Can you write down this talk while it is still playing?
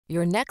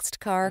Your next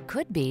car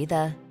could be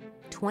the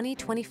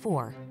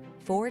 2024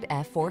 Ford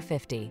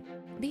F-450.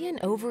 Be an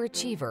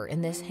overachiever in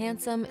this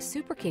handsome,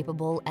 super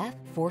capable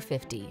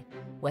F-450.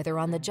 Whether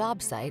on the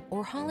job site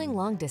or hauling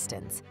long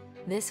distance,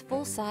 this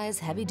full-size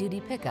heavy-duty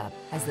pickup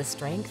has the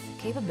strength,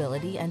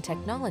 capability, and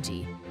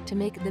technology to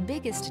make the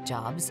biggest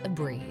jobs a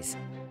breeze.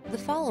 The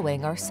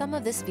following are some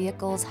of this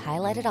vehicle's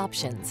highlighted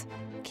options: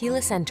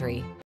 keyless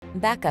entry,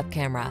 backup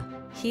camera,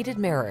 heated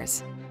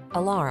mirrors,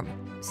 alarm,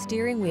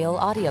 steering wheel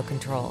audio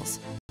controls,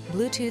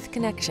 Bluetooth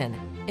connection,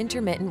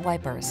 intermittent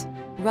wipers,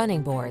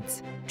 running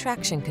boards,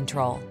 traction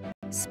control,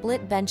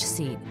 split bench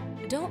seat.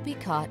 Don't be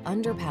caught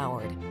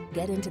underpowered.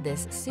 Get into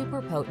this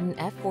super potent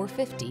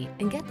F-450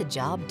 and get the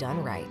job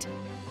done right.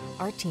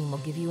 Our team will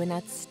give you an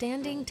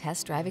outstanding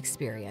test drive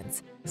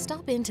experience.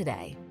 Stop in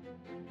today.